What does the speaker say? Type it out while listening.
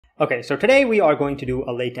Okay, so today we are going to do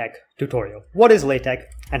a LaTeX tutorial. What is LaTeX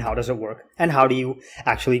and how does it work? And how do you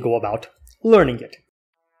actually go about learning it?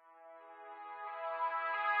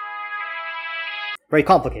 Very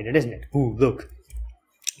complicated, isn't it? Ooh, look.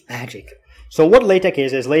 Magic. So what LaTeX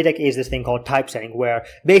is LaTeX is this thing called typesetting, where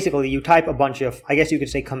basically you type a bunch of, I guess you could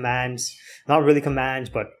say commands, not really commands,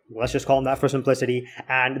 but let's just call them that for simplicity,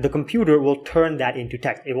 and the computer will turn that into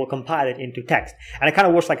text. It will compile it into text. And it kind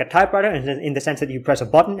of works like a typewriter in the sense that you press a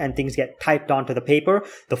button and things get typed onto the paper.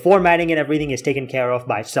 The formatting and everything is taken care of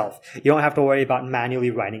by itself. You don't have to worry about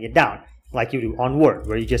manually writing it down like you do on Word,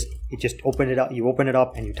 where you just open it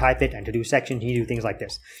up, and you type it, and to do sections, you do things like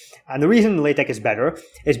this. And the reason LaTeX is better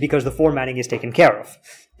is because the formatting is taken care of.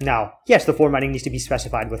 Now, yes, the formatting needs to be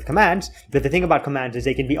specified with commands, but the thing about commands is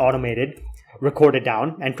they can be automated, recorded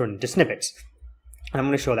down, and turned into snippets. And I'm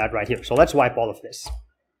going to show that right here. So let's wipe all of this.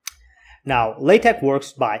 Now, LaTeX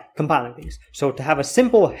works by compiling things. So to have a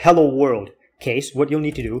simple hello world case, what you'll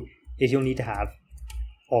need to do is you'll need to have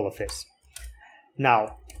all of this.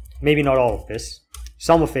 Now, maybe not all of this.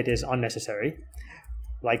 Some of it is unnecessary.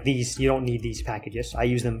 Like these, you don't need these packages. I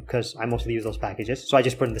use them because I mostly use those packages. So I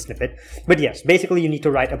just put in the snippet. But yes, basically you need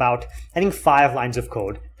to write about, I think, 5 lines of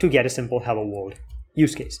code to get a simple hello world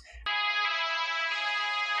use case.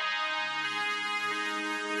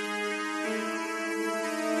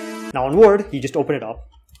 Now on Word, you just open it up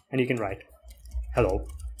and you can write hello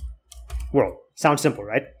world. Sounds simple,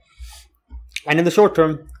 right? And in the short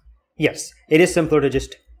term, yes, it is simpler to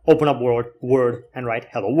just open up Word and write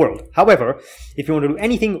hello world. However, if you want to do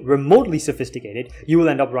anything remotely sophisticated, you will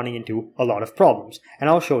end up running into a lot of problems. And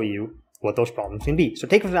I'll show you what those problems can be. So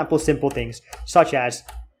take, for example, simple things such as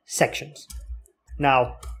sections.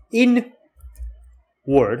 Now, in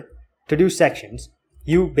Word, to do sections,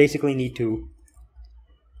 you basically need to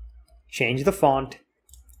change the font,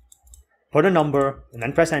 put a number, and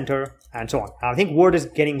then press enter, and so on. Now, I think Word is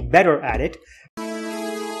getting better at it.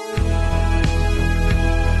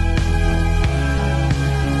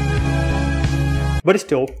 But it's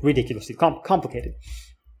still ridiculously complicated.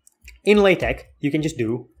 In LaTeX, you can just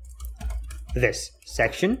do this,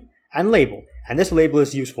 section and label. And this label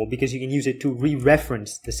is useful because you can use it to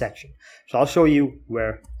re-reference the section. So I'll show you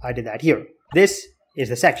where I did that here. This is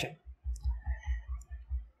the section.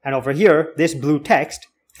 And over here, this blue text,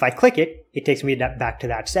 if I click it, it takes me back to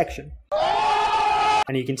that section.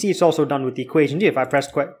 And you can see it's also done with the equation 2. If I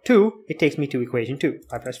press 2, it takes me to equation 2.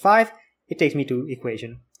 If I press 5, it takes me to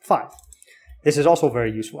equation 5. This is also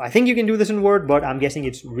very useful. I think you can do this in Word, but I'm guessing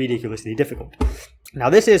it's ridiculously difficult. Now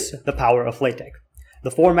this is the power of LaTeX.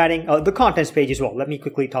 The formatting, the contents page as well. Let me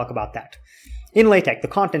quickly talk about that. In LaTeX, the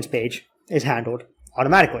contents page is handled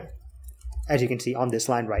automatically, as you can see on this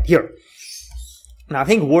line right here. Now I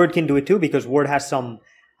think Word can do it too, because Word has some,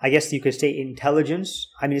 I guess you could say, intelligence.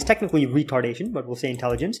 I mean, it's technically retardation, but we'll say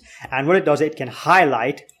intelligence. And what it does, it can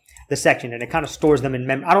highlight the section and it kind of stores them in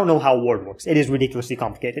memory. I don't know how Word works. It is ridiculously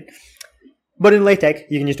complicated. But in LaTeX,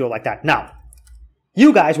 you can just do it like that. Now,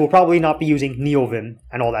 you guys will probably not be using NeoVim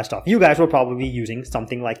and all that stuff. You guys will probably be using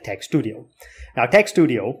something like Text Studio. Now, Text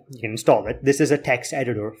Studio, you can install it. This is a text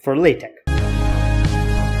editor for LaTeX.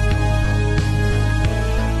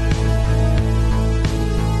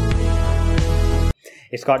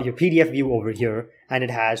 It's got your PDF view over here, and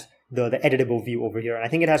it has the editable view over here. And I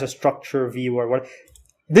think it has a structure view or what.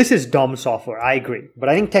 This is dumb software, I agree. But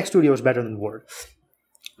I think Text Studio is better than Word.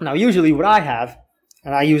 Now, usually what I have,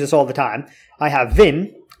 and I use this all the time, I have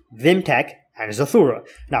Vim, VimTech, and Zathura.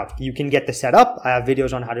 Now, you can get this set up. I have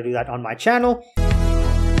videos on how to do that on my channel.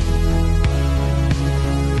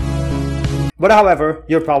 But however,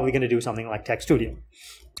 you're probably going to do something like Text Studio.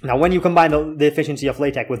 Now, when you combine the efficiency of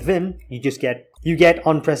LaTeX with Vim, you get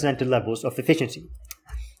unprecedented levels of efficiency.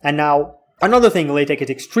 And now, another thing LaTeX is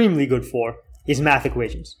extremely good for is math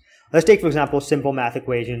equations. Let's take, for example, simple math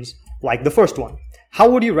equations like the first one. How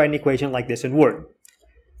would you write an equation like this in Word?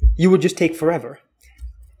 You would just take forever.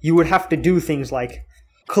 You would have to do things like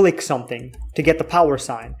click something to get the power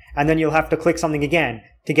sign, and then you'll have to click something again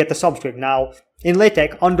to get the subscript. Now, in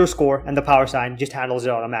LaTeX, underscore and the power sign just handles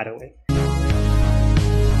it automatically.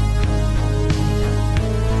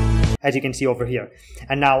 As you can see over here.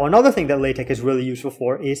 And now another thing that LaTeX is really useful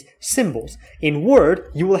for is symbols. In Word,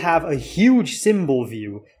 you will have a huge symbol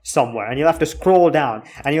view somewhere, and you'll have to scroll down,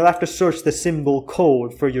 and you'll have to search the symbol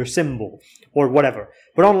code for your symbol, or whatever.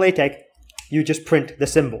 But on LaTeX, you just print the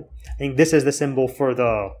symbol. I think this is the symbol for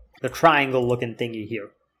the triangle looking thingy here.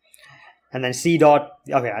 and then C dot,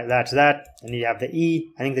 okay, that's that, and you have the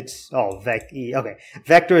E, I think that's, oh, vec E, okay.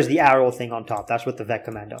 Vector is the arrow thing on top, that's what the vec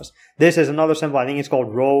command does. This is another symbol, I think it's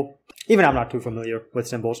called row, even I'm not too familiar with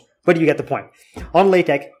symbols, but you get the point. On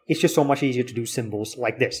LaTeX, it's just so much easier to do symbols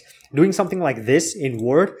like this. Doing something like this in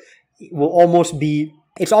Word will almost be,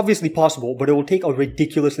 it's obviously possible, but it will take a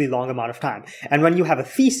ridiculously long amount of time. And when you have a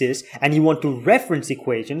thesis and you want to reference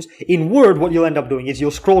equations, in Word, what you'll end up doing is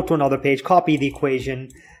you'll scroll to another page, copy the equation,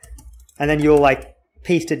 and then you'll like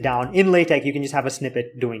paste it down. In LaTeX, you can just have a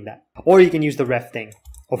snippet doing that. Or you can use the ref thing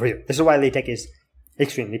over here. This is why LaTeX is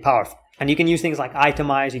extremely powerful. And you can use things like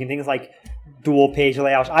itemize, you can things like dual page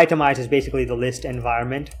layouts. Itemize is basically the list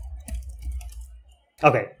environment.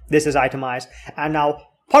 Okay, this is itemize. And now,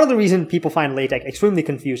 part of the reason people find LaTeX extremely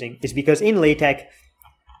confusing is because in LaTeX,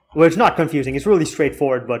 well, it's not confusing, it's really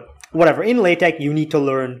straightforward, but whatever. In LaTeX, you need to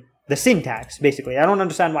learn the syntax, basically. I don't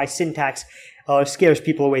understand why syntax scares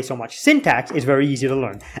people away so much. Syntax is very easy to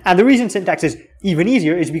learn. And the reason syntax is even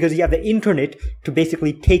easier is because you have the internet to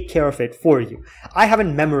basically take care of it for you. I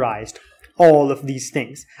haven't memorized all of these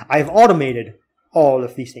things. I've automated all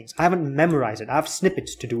of these things. I haven't memorized it. I have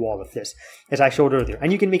snippets to do all of this, as I showed earlier.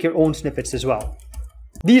 And you can make your own snippets as well.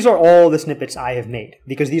 These are all the snippets I have made,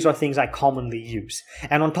 because these are things I commonly use.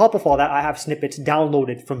 And on top of all that, I have snippets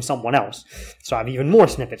downloaded from someone else. So I have even more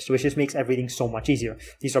snippets, which just makes everything so much easier.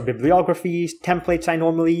 These are bibliographies, templates I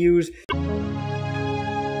normally use.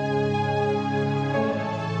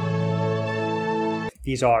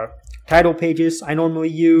 These are title pages I normally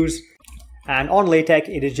use. And on LaTeX,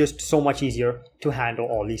 it is just so much easier to handle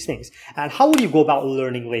all these things. And how would you go about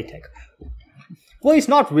learning LaTeX? Well, it's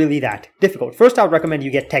not really that difficult. First, I would recommend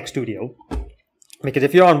you get Tech Studio, because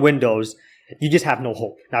if you're on Windows, you just have no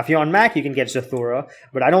hope. Now, if you're on Mac, you can get Zathura,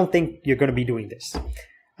 but I don't think you're going to be doing this.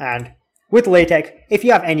 And with LaTeX, if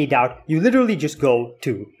you have any doubt, you literally just go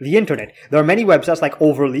to the internet. There are many websites like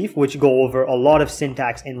Overleaf, which go over a lot of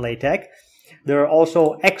syntax in LaTeX. There are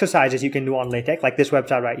also exercises you can do on LaTeX, like this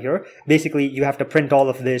website right here. Basically, you have to print all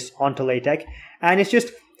of this onto LaTeX, and it's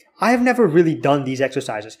just, I have never really done these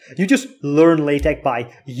exercises. You just learn LaTeX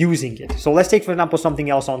by using it. So let's take, for example,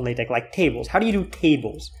 something else on LaTeX, like tables. How do you do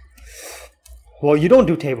tables? Well, you don't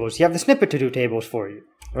do tables. You have the snippet to do tables for you.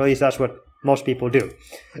 Or at least that's what most people do.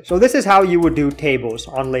 So this is how you would do tables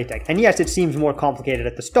on LaTeX. And yes, it seems more complicated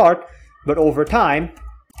at the start, but over time,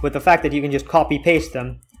 with the fact that you can just copy-paste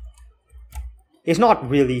them, it's not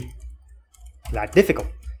really that difficult.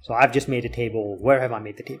 So I've just made a table. Where have I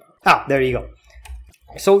made the table? Ah, there you go.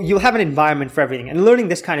 So you'll have an environment for everything, and learning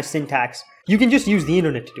this kind of syntax, you can just use the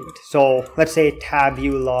internet to do it. So let's say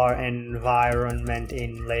tabular environment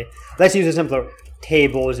in let's use a simpler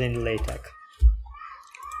tables in LaTeX.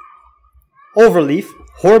 Overleaf,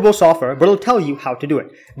 horrible software, but it'll tell you how to do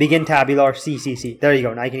it. Begin tabular CCC. There you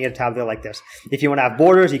go. Now you can get a tabular like this. If you want to have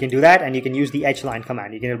borders, you can do that, and you can use the edgeline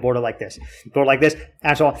command. You can get a border like this,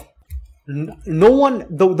 and so on. No one,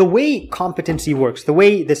 the way competency works, the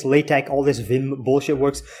way this LaTeX, all this Vim bullshit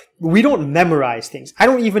works, we don't memorize things. I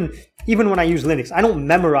don't even when I use Linux, I don't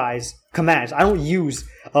memorize commands. I don't use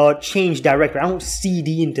change directory. I don't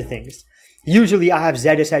CD into things. Usually I have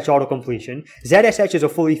ZSH autocompletion. ZSH is a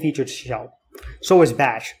fully featured shell. So is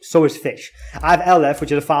Bash. So is Fish. I have LF,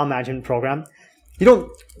 which is a file management program. We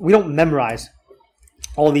don't memorize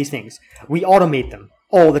all these things. We automate them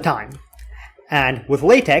all the time. And with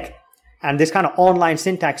LaTeX, and this kind of online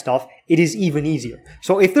syntax stuff, it is even easier.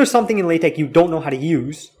 So if there's something in LaTeX you don't know how to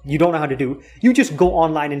use, you don't know how to do, you just go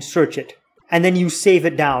online and search it. And then you save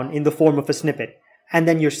it down in the form of a snippet. And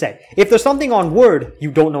then you're set. If there's something on Word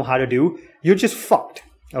you don't know how to do, you're just fucked.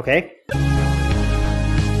 Okay?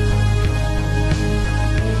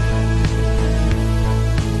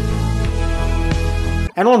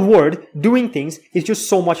 And on Word, doing things is just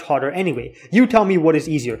so much harder anyway. You tell me what is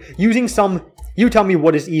easier. You tell me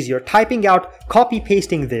what is easier. Typing out,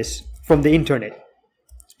 copy-pasting this from the internet,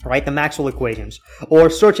 right? The Maxwell equations. Or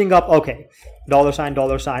searching up, okay, $sign,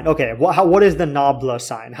 okay, what is the nabla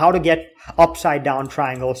sign? How to get upside down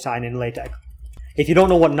triangle sign in LaTeX. If you don't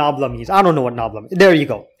know what nabla means, I don't know what nabla means. There you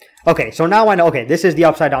go. Okay, so now I know, okay, this is the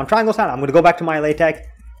upside down triangle sign. I'm going to go back to my LaTeX.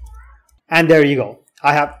 And there you go.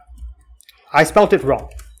 I spelt it wrong.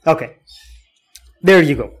 Okay. There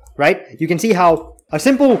you go, right? You can see how a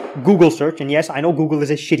simple Google search, and yes, I know Google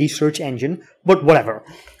is a shitty search engine, but whatever.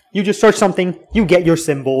 You just search something, you get your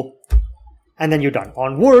symbol, and then you're done.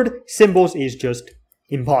 On Word, symbols is just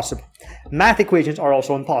impossible. Math equations are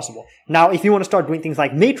also impossible. Now, if you want to start doing things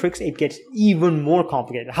like matrix, it gets even more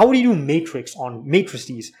complicated. How do you do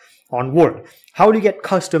matrices on Word? How do you get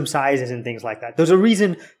custom sizes and things like that? There's a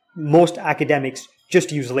reason most academics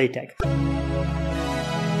just use LaTeX.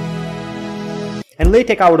 And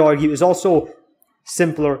LaTeX, I would argue, is also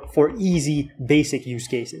simpler for easy, basic use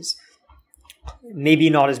cases. Maybe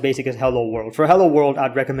not as basic as Hello World. For Hello World,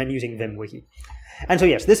 I'd recommend using VimWiki. And so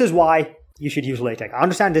yes, this is why you should use LaTeX. I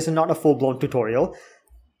understand this is not a full-blown tutorial,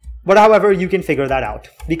 but however, you can figure that out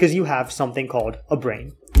because you have something called a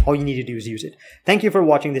brain. All you need to do is use it. Thank you for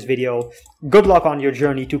watching this video. Good luck on your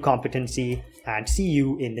journey to competency, and see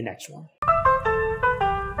you in the next one.